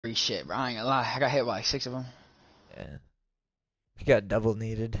Shit, bro. I ain't gonna lie. I got hit by like 6 of them. Yeah. He got double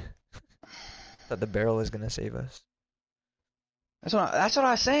needed. Thought the barrel was gonna save us. That's what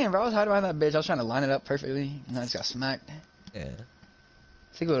I was saying, bro. I was hiding behind that bitch. I was trying to line it up perfectly, and I just got smacked. Yeah.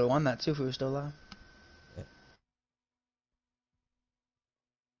 I think we would have won that too if we were still alive. Yeah.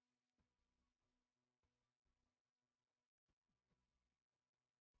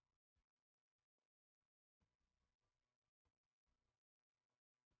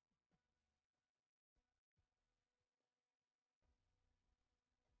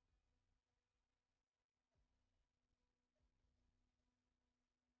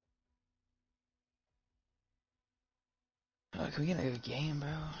 Can we get a good game, bro?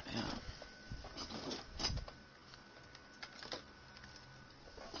 Damn.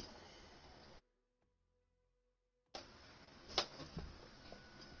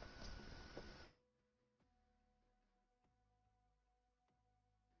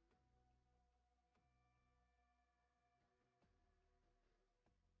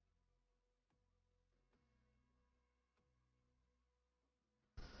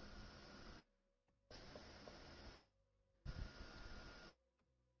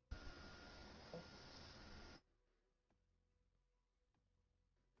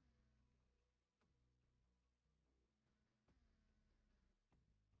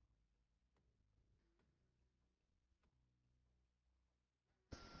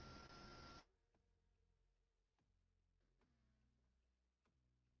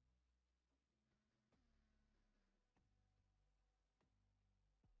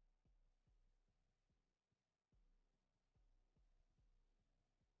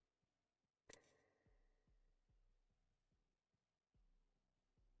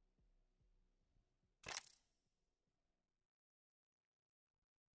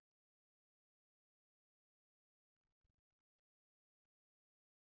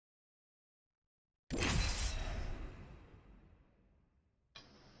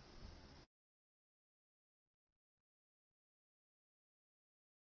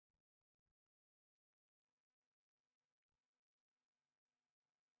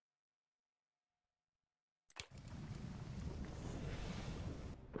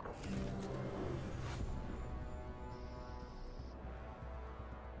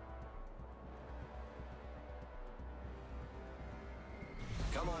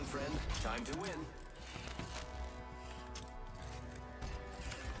 Come on, friend. Time to win.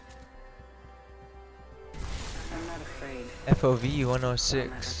 I'm not afraid. FOV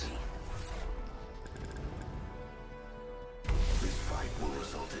 106. This fight will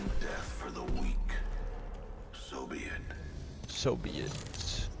result in death for the weak. So be it. So be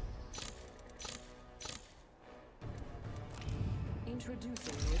it.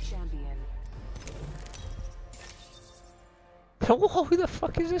 Introducing your champion. Whoa, who the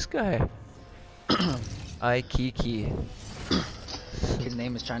fuck is this guy? Kiki. His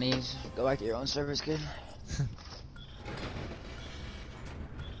name is Chinese. Go back to your own servers, kid.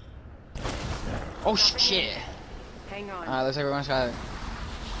 Oh shit! Hang on. Alright, looks like everyone's got it.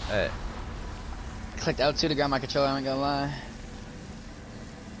 Alright. Clicked L2 to grab my controller, I ain't gonna lie.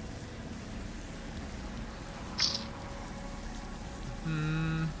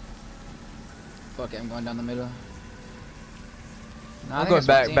 Fuck it, I'm going down the middle. Nah, I'm going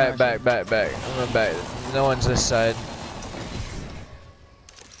back. I'm going back. No one's this side.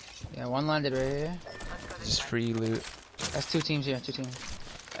 Yeah, one landed right here. Just free loot. That's 2 teams here, 2 teams.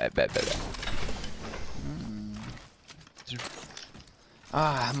 Bet.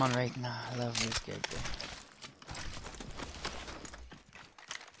 Ah, I'm on right now. I love this character.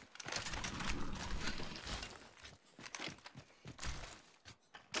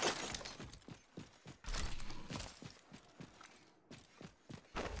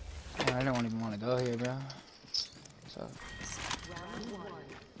 I don't even want to go here, bro. So. Round 1.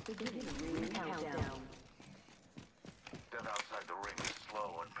 Beginning ring countdown. Death outside the ring is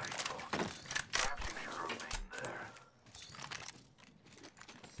slow and painful. Perhaps you should remain there.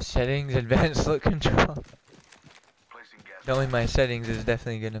 Settings, advanced look control. Placing gas. Knowing my settings is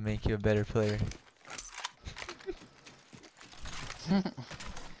definitely gonna make you a better player.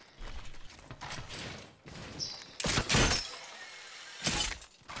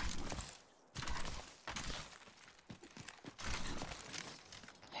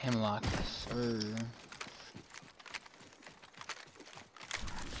 Hemlock, sir.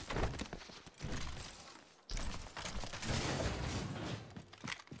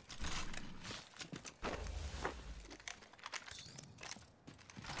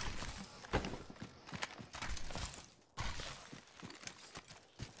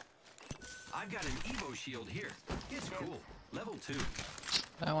 I've got an Evo shield here. It's cool. Level 2.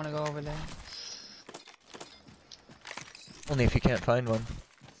 I want to go over there. Only if you can't find one.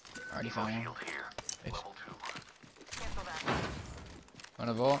 Already found one. Shield here. Nice. Level 2. Cancel that. Want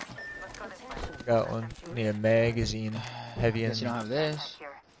to vault? Let's go this way. Got one. Need a magazine. Heavy Guess you don't and have this. Here.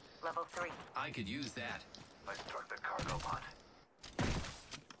 Level 3. I could use that. I struck the cargo pod.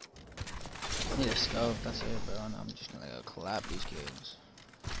 Need a scope. That's it, bro. And I'm just gonna go clap these kids.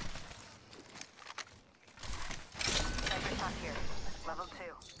 Sniper shot here. Level 2.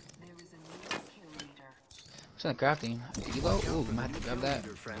 There is a new kill leader. What's in the crafting? Elo? Ooh, I might have to grab that.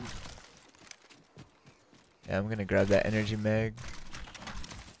 Leader, friend. yeah, I'm gonna grab that energy mag.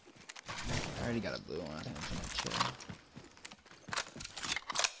 I already got a blue one. I think I'm gonna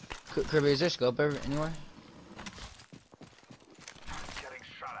chill. Kirby, is there scope anywhere? Getting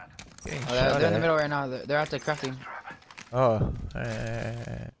shot at. Getting Oh, they're shot in the at. middle right now. They're at the crafting. Trap. Oh.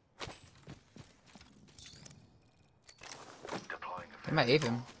 Deploying They might ape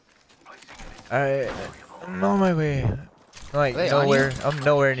him. placing an I'm on my way. Like Are they on nowhere. you? I'm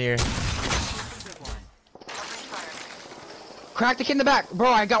nowhere near. Crack the kid in the back. Bro,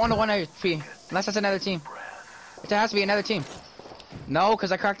 I got 1 to 1 HP. Unless that's another team. It has to be another team. No,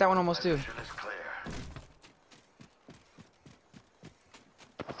 because I cracked that one almost too. mission is clear.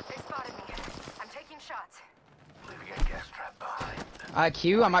 They spotted me. I'm taking shots. Leaving a gas trap behind.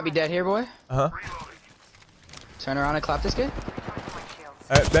 IQ, I might be dead here, boy. Uh huh. Reloading. Turn around and clap this kid. Recharging my shields.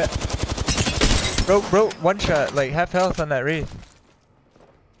 Alright, bet. Bro, one shot. Like half health on that wraith.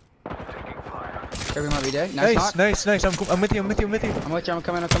 Taking fire. Kirby might be dead. Nice knock. Nice. I'm with you. I'm with you, I'm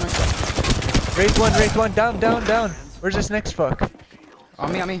coming. Wraith one. Down. Where's this next fuck?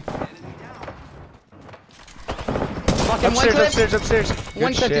 On me. Fucking one clip. Upstairs.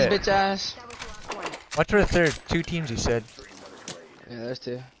 One Good clip this shit. bitch ass. That was the last one. Watch for the third. 2 teams, he said. Yeah, there's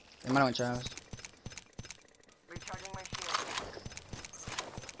 2. They might have went Charles. Recharging my shields.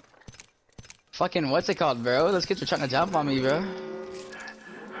 Fucking what's it called, bro? Those kids were trying to jump on me, bro.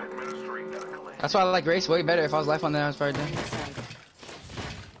 Administering medical aid. That's why I like race way better. If I was life on there, I was probably dead.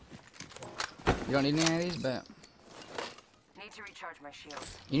 You don't need any of these, but Need to recharge my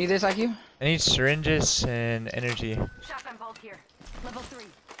shields. you need this, IQ? I need syringes and energy. Shotgun bolt here. Level 3.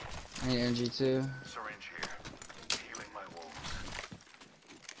 I need energy too. Syringe here. Healing my wounds.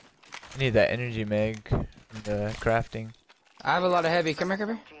 I need that energy mag from the crafting. I have a lot of heavy. Come here,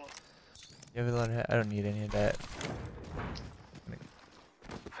 Kirby. G. You have a lot of. I don't need any of that. Thank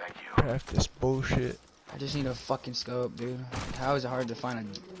you. Craft this bullshit. I just need a fucking scope, dude. How is it hard to find a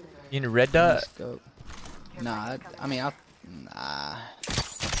You need a red dot? scope? Nah, nah.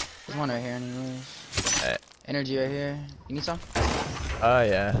 There's one right here, anyways. Alright. Energy right here. You need some? Oh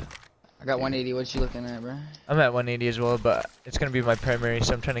yeah. I got 180. What you looking at, bro? I'm at 180 as well, but it's gonna be my primary,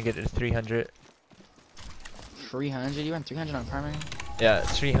 so I'm trying to get it to 300. 300? You went 300 on primary? Yeah,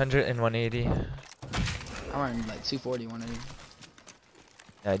 300 and 180. I run like 240, 180.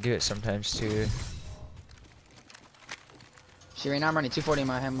 Yeah, I do it sometimes too. See, right now I'm running 240 in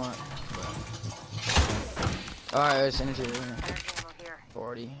my hemlock. Alright, there's energy. Energy ammo here.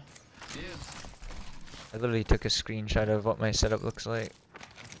 40. Dibs. I literally took a screenshot of what my setup looks like.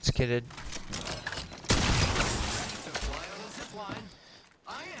 It's kitted. To fly on a zip line.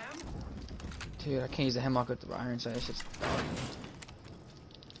 I am. Dude, I can't use the hemlock with the iron sight. It's just.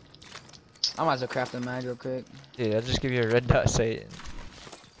 I might as well craft a mag real quick. Dude, I'll just give you a red dot sight.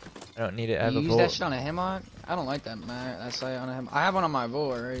 I don't need it. I have You a use bolt. that shit on a hemlock? I don't like that mag. That sight on a hemlock. I have one on my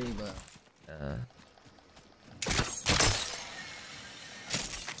bow already, but.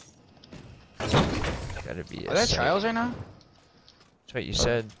 Gotta be. Are there trials right now? That's what you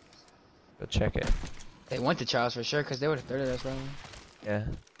said. Go check it. They went to trials for sure, because they would have thirded us, probably. Yeah,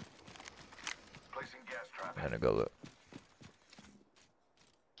 Placing gas trap. I'm gonna go look.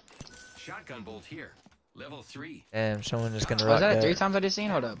 Shotgun bolt here. Level 3. Damn, someone is gonna Oh, rock is that that. 3 times I just seen?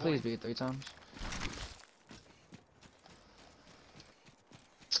 Hold up, please be 3 times.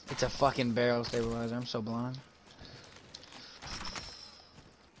 It's a fucking barrel stabilizer. I'm so blind.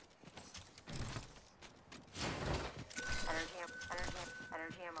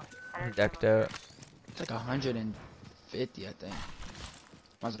 Energy ammo. I'm Energy decked ammo. out. It's like 150, I think.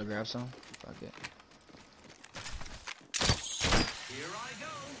 Might as well grab some. Fuck it. Here I go.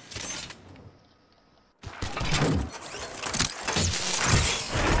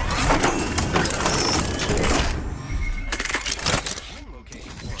 Wing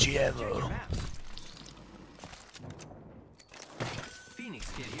location. Check your map.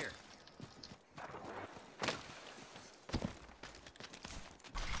 Phoenix kit here.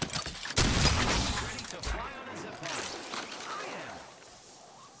 Ready to fly on a zip line. I am.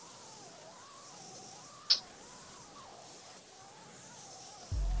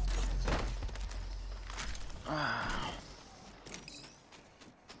 I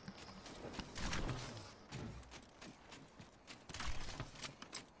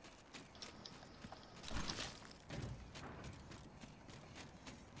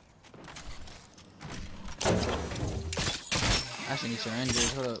actually need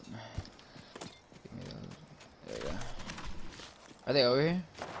syringes. Hold up. Give me those. There you go. Are they over here?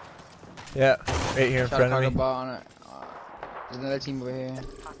 Yeah, right here in Shot a front cargo of me. ball on it. There's another team over here.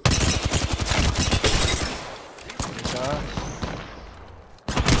 Shot.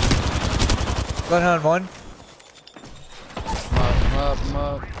 Bloodhound 1. I'm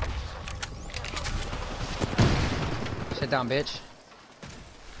up. Sit down, bitch.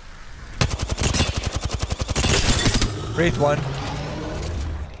 Wraith 1.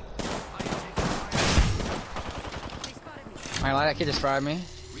 I ain't lie, that kid just fried me.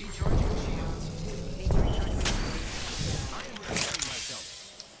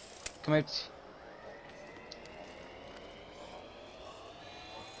 Come here.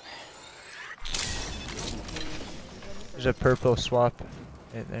 There's a purple swap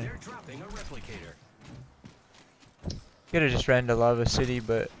right there. They're dropping a replicator. Could have just ran to Lava City,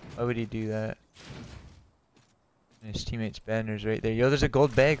 but why would he do that? And his teammate's banner's right there. Yo, there's a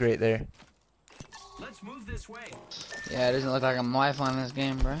gold bag right there. Let's move this way. Yeah, it doesn't look like I'm lifeline in this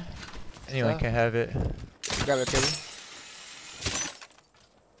game, bro. Anyone can have it. Grab it, Kirby.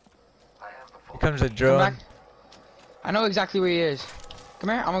 Here comes a Come drone. back. I know exactly where he is. Come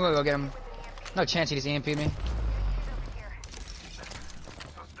here, I'm gonna go get him. No chance he just EMP'd me.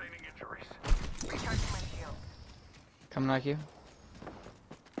 Sustaining injuries. Recharging my shield. Coming like you.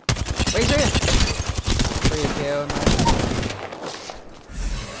 Wait, he's here. Free kill, man.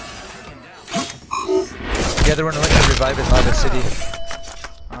 The other one went to revive in Lava City.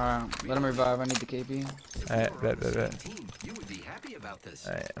 Alright, let him revive. I need the KP. Alright, bet. Team, you would be happy about this.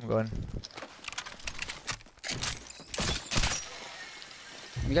 Alright, I'm going.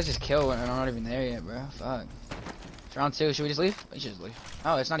 You guys just killed and I'm not even there yet, bro. Fuck. It's round 2. Should we just leave? We should just leave.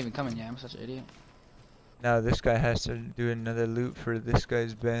 Oh, it's not even coming yet. I'm such an idiot. Now this guy has to do another loot for this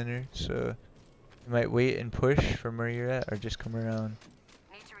guy's banner, so you might wait and push from where you're at, or just come around.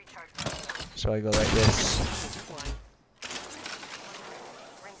 Need to recharge my shield. So I go like this.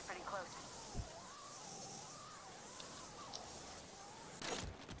 Ring's pretty close.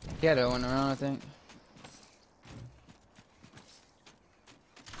 He had one around, I think.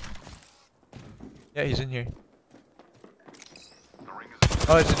 Yeah, he's in here. The ring is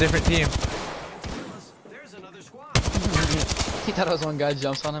Oh, it's a different team. There's another squad. He thought it was one guy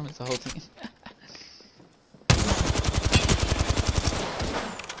jumps on him. It's the whole team.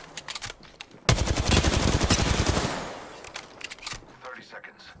 30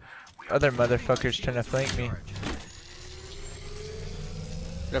 seconds. Other motherfuckers trying to flank me.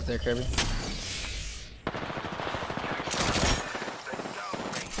 Get up there, Kirby.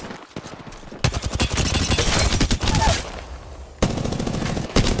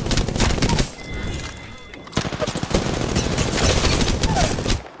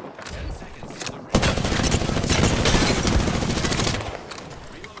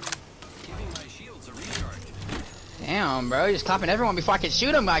 Damn, bro, you're just clapping everyone before I can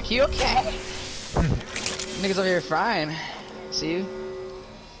shoot him, Mike. You okay? Niggas over here frying. See you?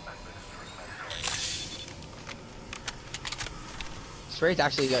 Wraith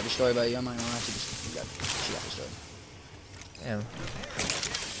actually got destroyed by you. I'm not gonna lie, she got destroyed. Damn.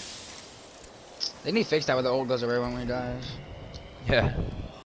 They need to fix that where the ult goes away when he dies. Yeah.